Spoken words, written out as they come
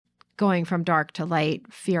going from dark to light,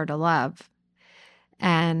 fear to love.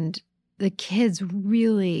 And the kids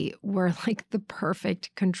really were like the perfect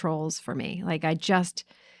controls for me. Like I just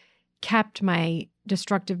kept my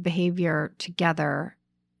destructive behavior together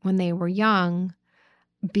when they were young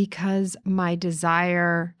because my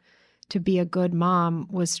desire to be a good mom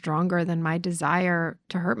was stronger than my desire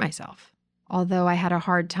to hurt myself. Although I had a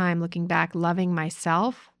hard time looking back loving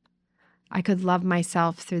myself, I could love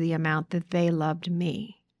myself through the amount that they loved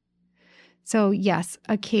me. So yes,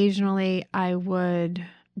 occasionally I would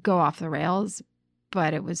go off the rails,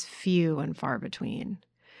 but it was few and far between.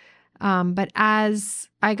 But as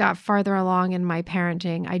I got farther along in my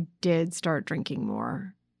parenting, I did start drinking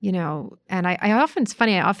more, and it's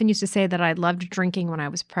funny, I often used to say that I loved drinking when I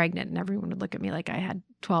was pregnant, and everyone would look at me like I had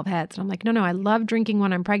 12 heads. And I'm like, no, I love drinking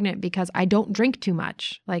when I'm pregnant because I don't drink too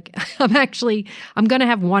much. Like I'm going to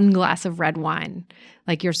have one glass of red wine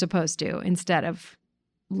like you're supposed to instead of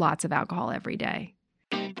lots of alcohol every day.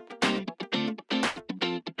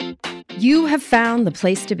 You have found the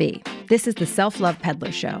place to be. This is the Self-Love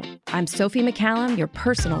Peddler Show. I'm Sophie McCallum, your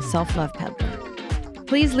personal self-love peddler.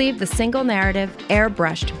 Please leave the single narrative,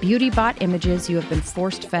 airbrushed, beauty bot images you have been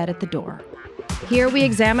force-fed at the door. Here we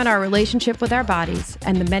examine our relationship with our bodies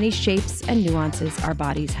and the many shapes and nuances our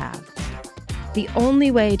bodies have. The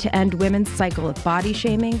only way to end women's cycle of body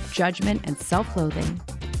shaming, judgment, and self-loathing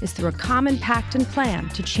is through a common pact and plan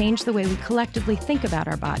to change the way we collectively think about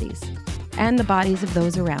our bodies and the bodies of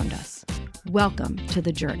those around us. Welcome to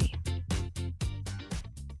the journey.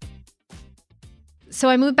 So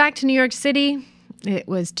I moved back to New York City. It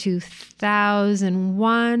was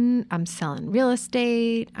 2001. I'm selling real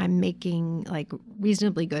estate. I'm making like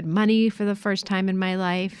reasonably good money for the first time in my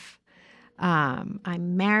life.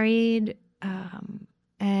 I'm married,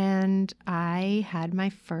 and I had my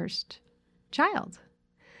first child.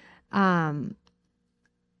 And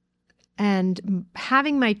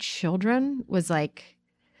having my children was like,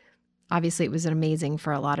 obviously it was amazing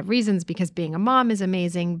for a lot of reasons because being a mom is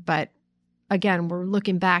amazing. But again, we're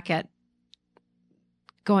looking back at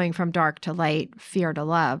going from dark to light, fear to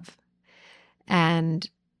love. And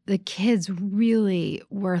the kids really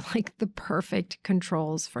were like the perfect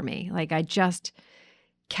controls for me. Like I just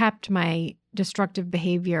kept my destructive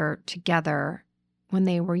behavior together when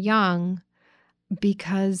they were young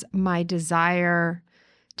because my desire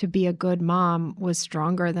to be a good mom was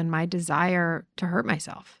stronger than my desire to hurt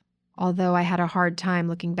myself. Although I had a hard time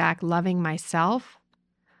looking back loving myself,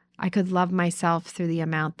 I could love myself through the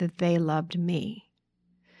amount that they loved me.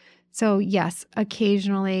 So yes,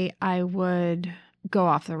 occasionally I would go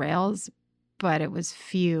off the rails, but it was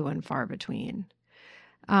few and far between.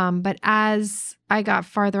 But as I got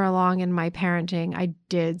farther along in my parenting, I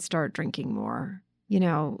did start drinking more,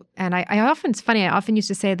 and it's funny, I often used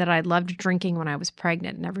to say that I loved drinking when I was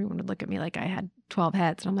pregnant, and everyone would look at me like I had 12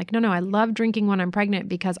 heads. And I'm like, no, I love drinking when I'm pregnant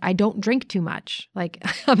because I don't drink too much. Like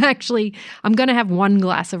I'm going to have one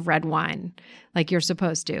glass of red wine like you're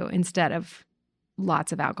supposed to instead of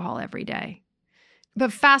lots of alcohol every day.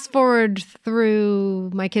 But fast forward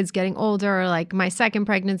through my kids getting older, like my second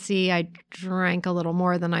pregnancy, I drank a little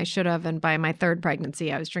more than I should have. And by my third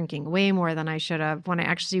pregnancy, I was drinking way more than I should have. When I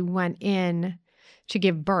actually went in to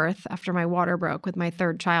give birth after my water broke with my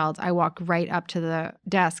third child, I walked right up to the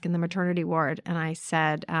desk in the maternity ward and I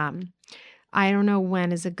said, I don't know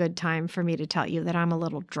when is a good time for me to tell you that I'm a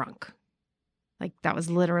little drunk. Like that was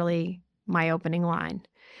literally my opening line.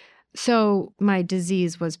 So my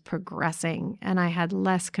disease was progressing and I had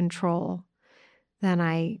less control than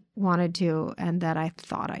I wanted to and that I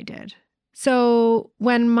thought I did. So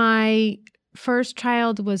when my first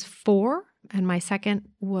child was 4 and my second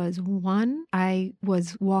was 1, I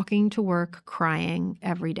was walking to work crying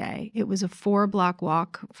every day. It was a 4-block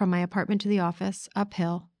walk from my apartment to the office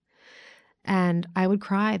uphill. And I would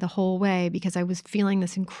cry the whole way because I was feeling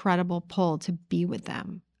this incredible pull to be with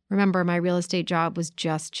them. Remember, my real estate job was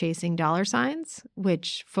just chasing dollar signs,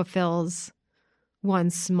 which fulfills one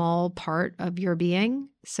small part of your being.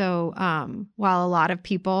 So while a lot of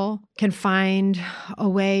people can find a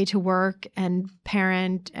way to work and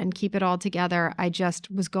parent and keep it all together, I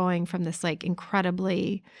just was going from this like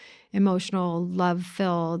incredibly emotional,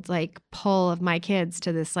 love-filled like pull of my kids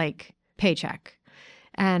to this like paycheck.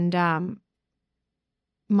 And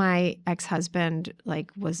my ex-husband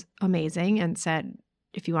like was amazing and said,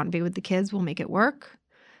 if you want to be with the kids, we'll make it work.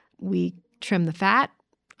 We trim the fat.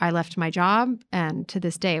 I left my job, and to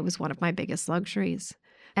this day, it was one of my biggest luxuries.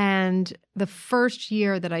 And the first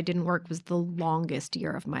year that I didn't work was the longest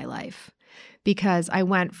year of my life because I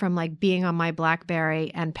went from like being on my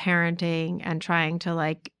BlackBerry and parenting and trying to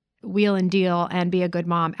like wheel and deal and be a good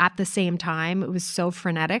mom at the same time. It was so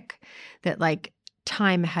frenetic that like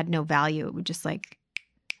time had no value. It would just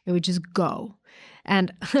go.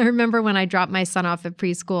 And I remember when I dropped my son off at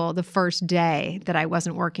preschool the first day that I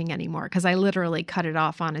wasn't working anymore, because I literally cut it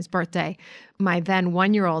off on his birthday. My then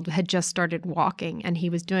 1-year-old had just started walking, and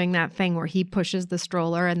he was doing that thing where he pushes the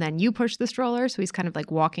stroller and then you push the stroller. So he's kind of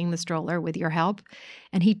like walking the stroller with your help.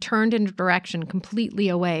 And he turned in a direction completely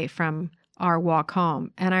away from our walk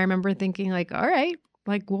home. And I remember thinking like, all right,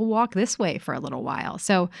 like we'll walk this way for a little while.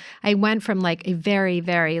 So I went from like a very,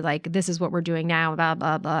 very like, this is what we're doing now, blah,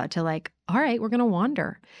 blah, blah, to like, all right, we're going to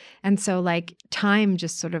wander. And so like time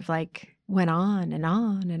just sort of like went on and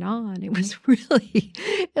on and on. It was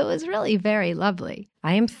really very lovely.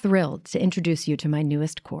 I am thrilled to introduce you to my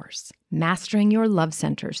newest course, Mastering Your Love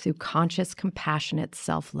Centers Through Conscious, Compassionate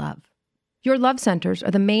Self-Love. Your love centers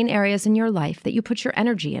are the main areas in your life that you put your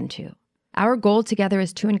energy into. Our goal together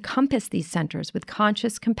is to encompass these centers with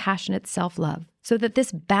conscious, compassionate self-love so that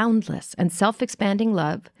this boundless and self-expanding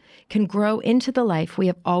love can grow into the life we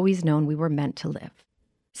have always known we were meant to live.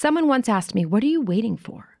 Someone once asked me, "What are you waiting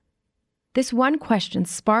for?" This one question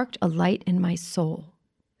sparked a light in my soul.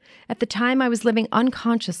 At the time, I was living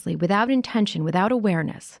unconsciously, without intention, without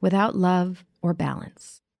awareness, without love or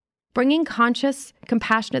balance. Bringing conscious,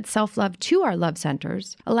 compassionate self-love to our love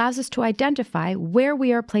centers allows us to identify where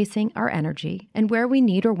we are placing our energy and where we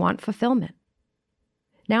need or want fulfillment.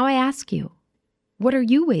 Now I ask you, what are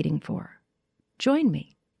you waiting for? Join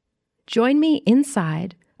me. Join me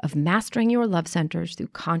inside of Mastering Your Love Centers Through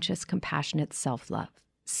Conscious, Compassionate Self-Love.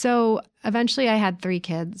 So eventually I had 3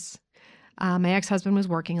 kids. My ex-husband was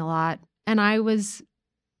working a lot, and I was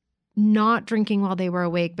not drinking while they were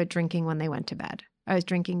awake, but drinking when they went to bed. I was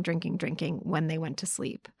drinking when they went to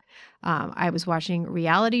sleep. I was watching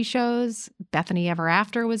reality shows. Bethany Ever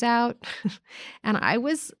After was out. And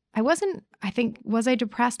was I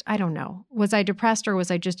depressed? I don't know. Was I depressed, or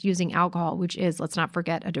was I just using alcohol, which is, let's not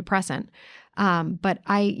forget, a depressant. But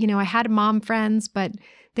I had mom friends, but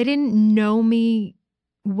they didn't know me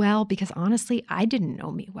well because honestly, I didn't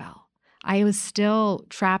know me well. I was still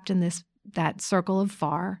trapped in that circle of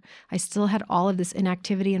far. I still had all of this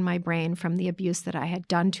inactivity in my brain from the abuse that I had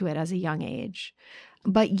done to it as a young age.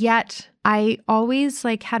 But yet I always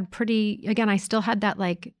had I still had that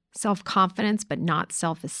self-confidence, but not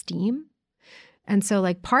self-esteem. And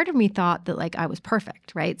so part of me thought that I was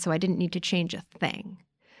perfect, right? So I didn't need to change a thing.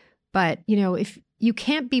 But, if you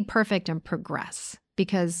can't be perfect and progress,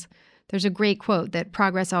 because there's a great quote that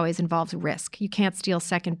progress always involves risk. You can't steal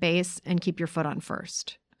second base and keep your foot on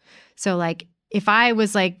first. So if I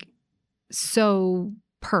was so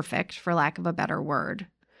perfect, for lack of a better word,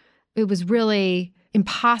 it was really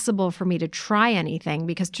impossible for me to try anything,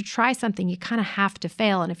 because to try something, you kind of have to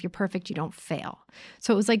fail. And if you're perfect, you don't fail.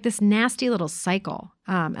 So it was this nasty little cycle.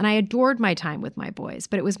 And I adored my time with my boys,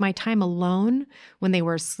 but it was my time alone when they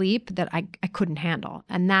were asleep that I couldn't handle.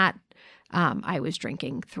 And that I was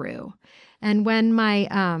drinking through. And when my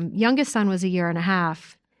youngest son was 1.5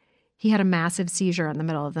 years, he had a massive seizure in the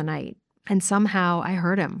middle of the night. And somehow I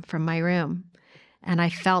heard him from my room, and I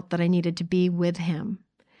felt that I needed to be with him.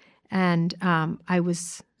 And I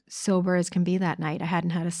was sober as can be that night. I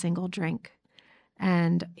hadn't had a single drink.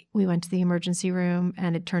 And we went to the emergency room,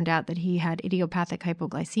 and it turned out that he had idiopathic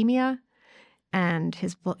hypoglycemia, and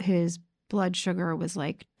his blood sugar was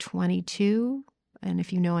 22. And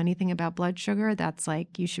if you know anything about blood sugar, that's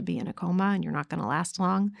you should be in a coma and you're not going to last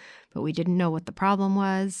long. But we didn't know what the problem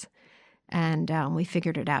was. And we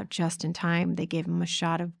figured it out just in time. They gave him a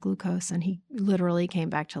shot of glucose, and he literally came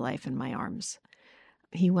back to life in my arms.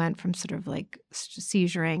 He went from sort of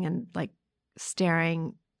seizuring and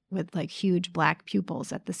staring with huge black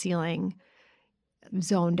pupils at the ceiling,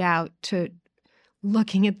 zoned out, to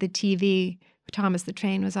looking at the TV. Thomas the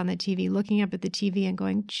Train was on the TV, looking up at the TV and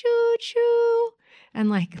going, choo choo. And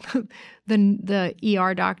the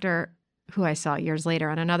ER doctor, who I saw years later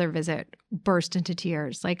on another visit, burst into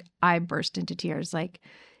tears. I burst into tears.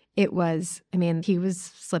 He was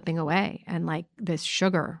slipping away, and this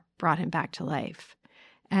sugar brought him back to life.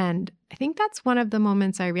 And I think that's one of the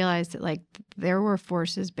moments I realized that there were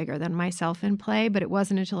forces bigger than myself in play. But it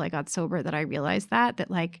wasn't until I got sober that I realized that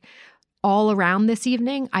all around this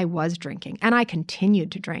evening, I was drinking, and I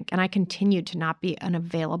continued to drink, and I continued to not be an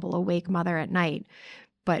available, awake mother at night.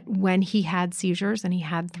 But when he had seizures, and he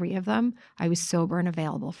had 3 of them, I was sober and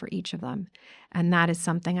available for each of them. And that is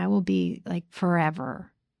something I will be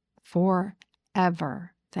forever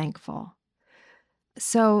thankful.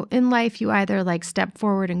 So in life, you either step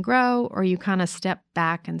forward and grow, or you kind of step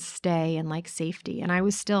back and stay in safety. And I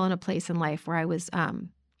was still in a place in life where I was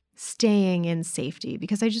staying in safety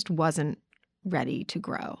because I just wasn't ready to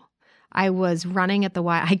grow. I was running at the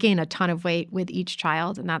Y. I gained a ton of weight with each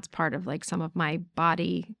child, and that's part of like some of my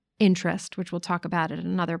body interest, which we'll talk about in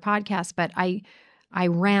another podcast. But I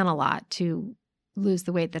ran a lot to lose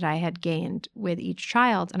the weight that I had gained with each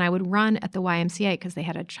child. And I would run at the YMCA because they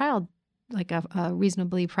had a child, like a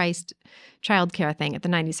reasonably priced childcare thing at the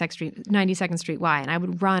 92nd Street Y. And I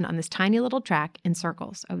would run on this tiny little track in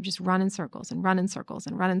circles. I would just run in circles and run in circles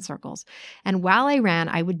and run in circles. And while I ran,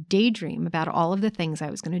 I would daydream about all of the things I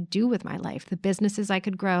was going to do with my life, the businesses I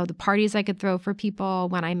could grow, the parties I could throw for people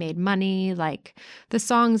when I made money, like the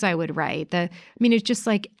songs I would write. It's just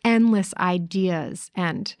like endless ideas.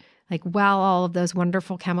 And like while all of those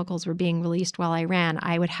wonderful chemicals were being released while I ran,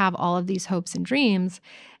 I would have all of these hopes and dreams,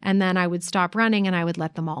 and then I would stop running and I would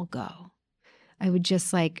let them all go. I would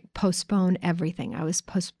just like postpone everything. I was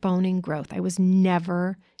postponing growth. I was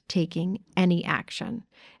never taking any action.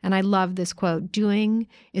 And I love this quote, doing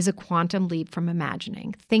is a quantum leap from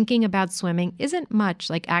imagining. Thinking about swimming isn't much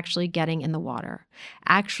like actually getting in the water.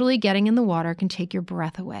 Actually getting in the water can take your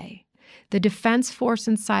breath away. The defense force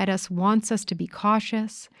inside us wants us to be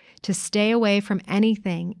cautious, to stay away from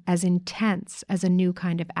anything as intense as a new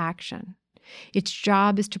kind of action. Its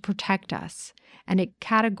job is to protect us, and it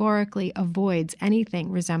categorically avoids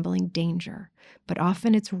anything resembling danger. But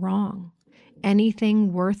often it's wrong.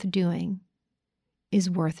 Anything worth doing is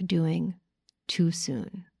worth doing too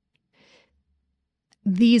soon.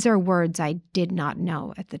 These are words I did not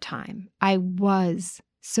know at the time. I was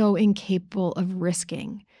so incapable of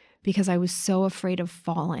risking because I was so afraid of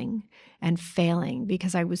falling and failing,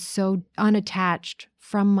 because I was so unattached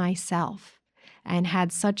from myself and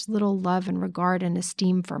had such little love and regard and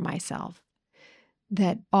esteem for myself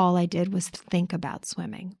that all I did was think about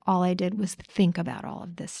swimming. All I did was think about all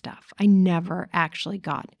of this stuff. I never actually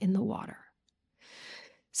got in the water.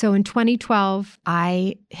 So in 2012,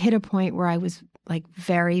 I hit a point where I was like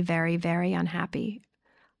very, very, very unhappy.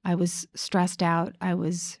 I was stressed out. I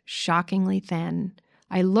was shockingly thin.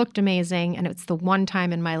 I looked amazing, and it's the one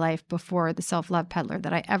time in my life before the Self-Love Peddler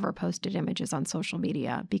that I ever posted images on social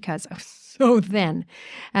media because I was so thin.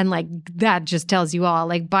 And like that just tells you all,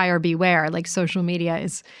 like buyer beware, like social media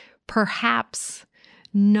is perhaps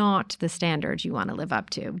not the standard you want to live up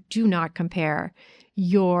to. Do not compare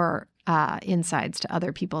your insides to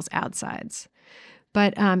other people's outsides.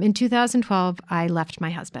 But in 2012, I left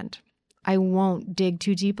my husband. I won't dig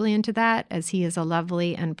too deeply into that, as he is a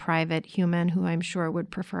lovely and private human who I'm sure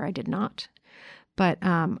would prefer I did not. But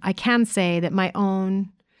I can say that my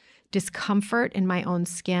own discomfort in my own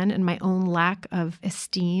skin and my own lack of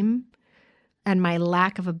esteem and my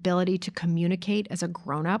lack of ability to communicate as a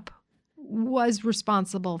grown-up was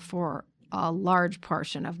responsible for a large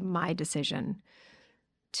portion of my decision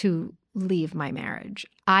to leave my marriage.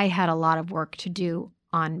 I had a lot of work to do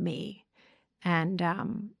on me, and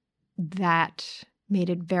that made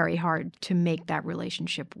it very hard to make that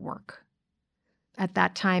relationship work. At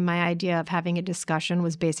that time, my idea of having a discussion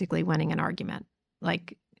was basically winning an argument.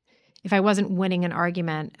 Like, if I wasn't winning an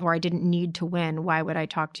argument or I didn't need to win, why would I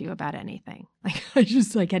talk to you about anything? Like, I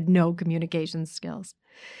just had no communication skills.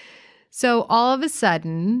 So all of a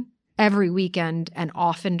sudden, every weekend and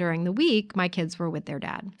often during the week, my kids were with their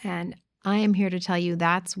dad. And I am here to tell you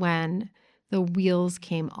that's when the wheels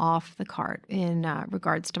came off the cart in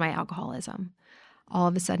regards to my alcoholism. All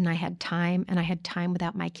of a sudden I had time, and I had time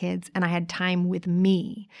without my kids, and I had time with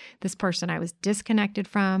me. This person I was disconnected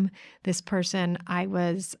from, this person I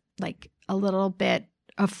was like a little bit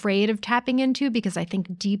afraid of tapping into, because I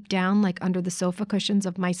think deep down, like under the sofa cushions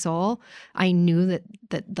of my soul, I knew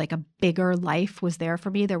that like a bigger life was there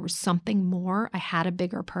for me. There was something more. I had a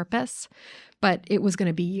bigger purpose, but it was going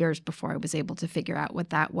to be years before I was able to figure out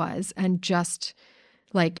what that was. And just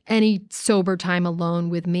like any sober time alone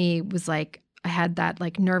with me was like, I had that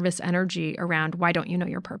like nervous energy around, why don't you know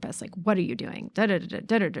your purpose? Like, what are you doing? Da, da, da,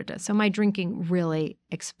 da, da, da, da. So my drinking really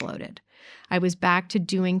exploded. I was back to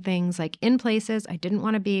doing things like in places I didn't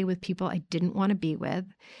want to be, with people I didn't want to be with.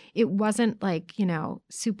 It wasn't like,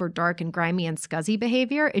 super dark and grimy and scuzzy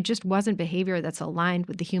behavior. It just wasn't behavior that's aligned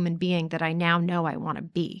with the human being that I now know I want to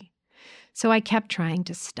be. So I kept trying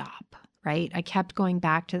to stop. Right? I kept going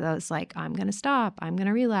back to those like, I'm going to stop, I'm going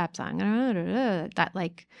to relapse, I'm going to, that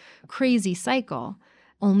like crazy cycle.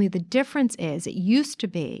 Only the difference is it used to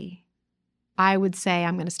be, I would say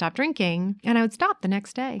I'm going to stop drinking, and I would stop the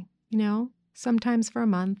next day, sometimes for a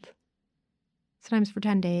month, sometimes for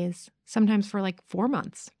 10 days, sometimes for like 4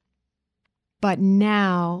 months. But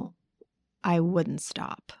now I wouldn't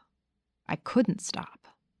stop. I couldn't stop.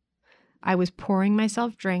 I was pouring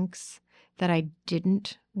myself drinks that I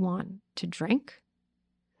didn't want to drink.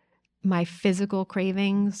 my physical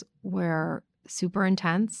cravings were super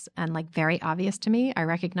intense and like very obvious to me. I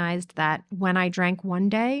recognized that when I drank one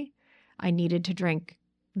day, I needed to drink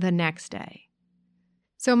the next day.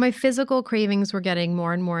 So my physical cravings were getting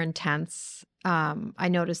more and more intense. I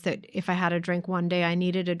noticed that if I had a drink one day, I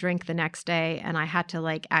needed a drink the next day, and I had to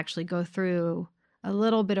like actually go through a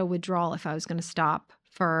little bit of withdrawal if I was going to stop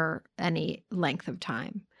for any length of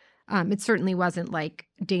time. It certainly wasn't like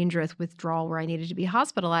dangerous withdrawal where I needed to be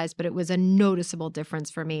hospitalized, but it was a noticeable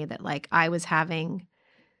difference for me that like I was having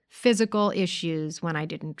physical issues when I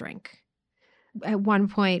didn't drink. At one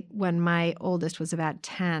point when my oldest was about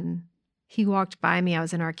 10, he walked by me. I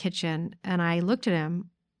was in our kitchen and I looked at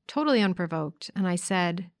him totally unprovoked. And I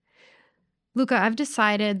said, Luca, I've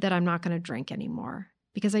decided that I'm not going to drink anymore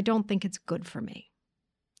because I don't think it's good for me.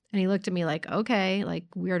 And he looked at me like, okay, like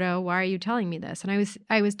weirdo, why are you telling me this? And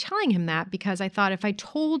I was telling him that because I thought if I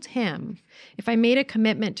told him, if I made a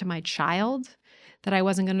commitment to my child that I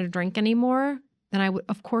wasn't going to drink anymore, then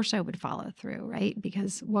of course I would follow through, right?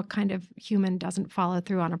 Because what kind of human doesn't follow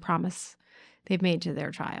through on a promise they've made to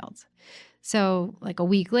their child? So like a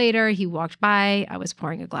week later, he walked by, I was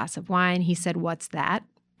pouring a glass of wine. He said, "What's that?"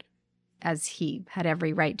 As he had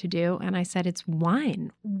every right to do. And I said, "It's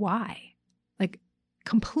wine." Why? Like,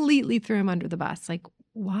 completely threw him under the bus. Like,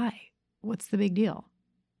 why? What's the big deal?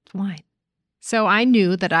 It's wine. So I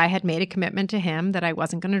knew that I had made a commitment to him that I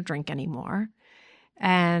wasn't going to drink anymore.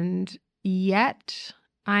 And yet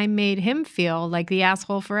I made him feel like the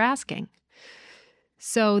asshole for asking.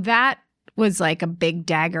 So that was like a big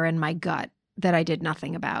dagger in my gut that I did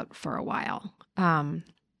nothing about for a while.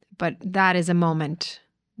 But that is a moment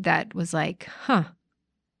that was like,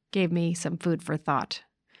 gave me some food for thought.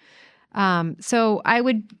 So I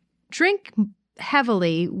would drink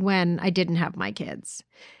heavily when I didn't have my kids.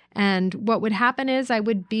 And what would happen is I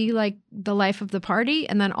would be like the life of the party,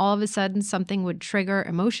 and then all of a sudden something would trigger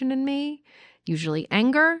emotion in me, usually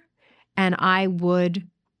anger, and I would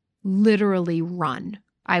literally run.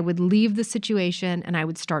 I would leave the situation and I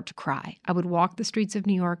would start to cry. I would walk the streets of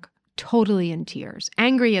New York totally in tears,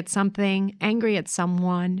 angry at something, angry at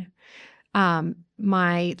someone.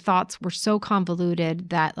 My thoughts were so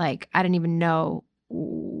convoluted that like I didn't even know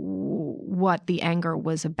what the anger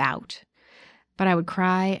was about. But I would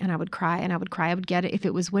cry and I would cry and I would cry. I would get it. If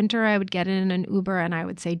it was winter, I would get in an Uber and I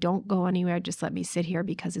would say, "Don't go anywhere. Just let me sit here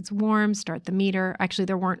because it's warm. Start the meter." Actually,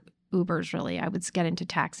 there weren't Ubers really. I would get into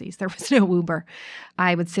taxis. There was no Uber.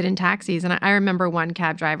 I would sit in taxis. And I remember one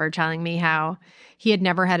cab driver telling me how he had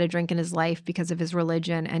never had a drink in his life because of his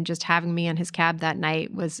religion. And just having me in his cab that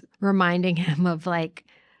night was reminding him of like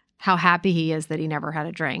how happy he is that he never had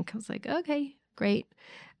a drink. I was like, okay, great.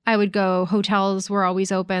 I would go, hotels were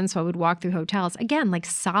always open, so I would walk through hotels. Again, like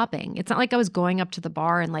sobbing. It's not like I was going up to the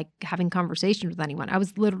bar and like having conversations with anyone. I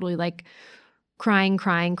was literally like crying.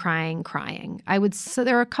 So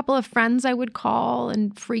there were a couple of friends I would call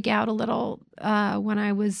and freak out a little when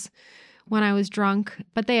I was drunk,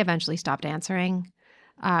 but they eventually stopped answering.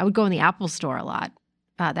 I would go in the Apple store a lot,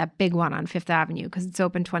 that big one on Fifth Avenue, because it's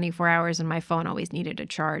open 24 hours and my phone always needed a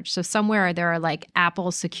charge. So somewhere there are like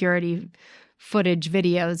Apple security footage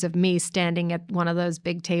videos of me standing at one of those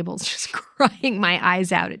big tables just crying my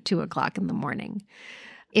eyes out at 2:00 in the morning.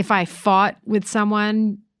 If I fought with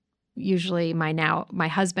someone, usually my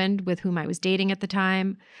husband with whom I was dating at the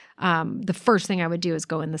time, the first thing I would do is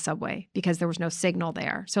go in the subway because there was no signal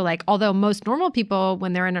there. So like, although most normal people,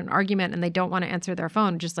 when they're in an argument and they don't want to answer their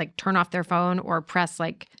phone, just like turn off their phone or press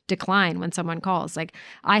like decline when someone calls. Like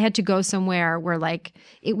I had to go somewhere where like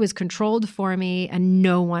it was controlled for me and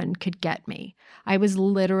no one could get me. I was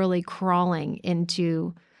literally crawling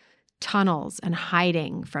into tunnels and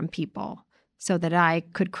hiding from people so that I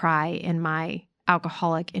could cry in my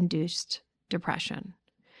alcoholic-induced depression.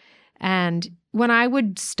 And when I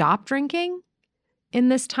would stop drinking in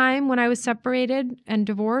this time when I was separated and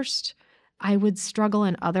divorced, I would struggle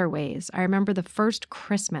in other ways. I remember the first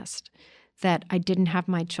Christmas that I didn't have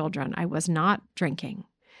my children. I was not drinking.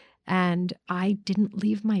 And I didn't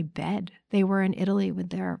leave my bed. They were in Italy with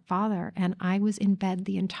their father, and I was in bed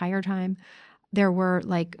the entire time. There were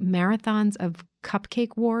like marathons of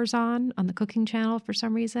Cupcake Wars on the cooking channel for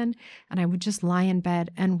some reason. And I would just lie in bed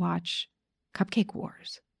and watch Cupcake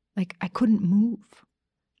Wars. Like I couldn't move.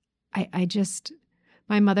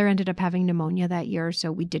 My mother ended up having pneumonia that year,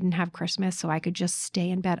 so we didn't have Christmas, so I could just stay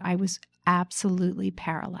in bed. I was absolutely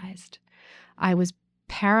paralyzed. I was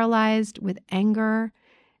paralyzed with anger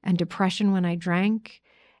and depression when I drank.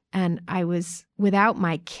 And I was, without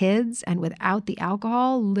my kids and without the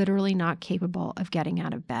alcohol, literally not capable of getting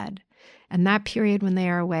out of bed. And that period when they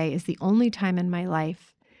are away is the only time in my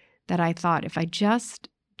life that I thought if I just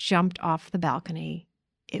jumped off the balcony,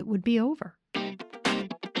 it would be over.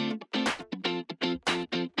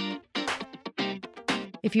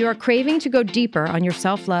 If you are craving to go deeper on your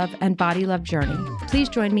self-love and body love journey, please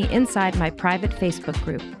join me inside my private Facebook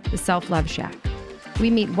group, The Self-Love Shack. We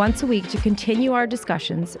meet once a week to continue our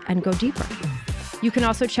discussions and go deeper. You can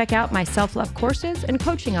also check out my self-love courses and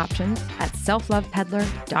coaching options at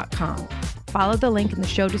selflovepeddler.com. Follow the link in the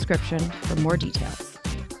show description for more details.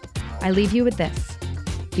 I leave you with this.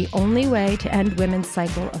 The only way to end women's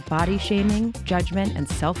cycle of body shaming, judgment, and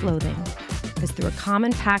self-loathing is through a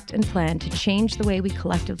common pact and plan to change the way we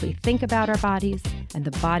collectively think about our bodies and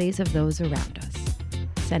the bodies of those around us.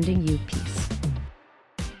 Sending you peace.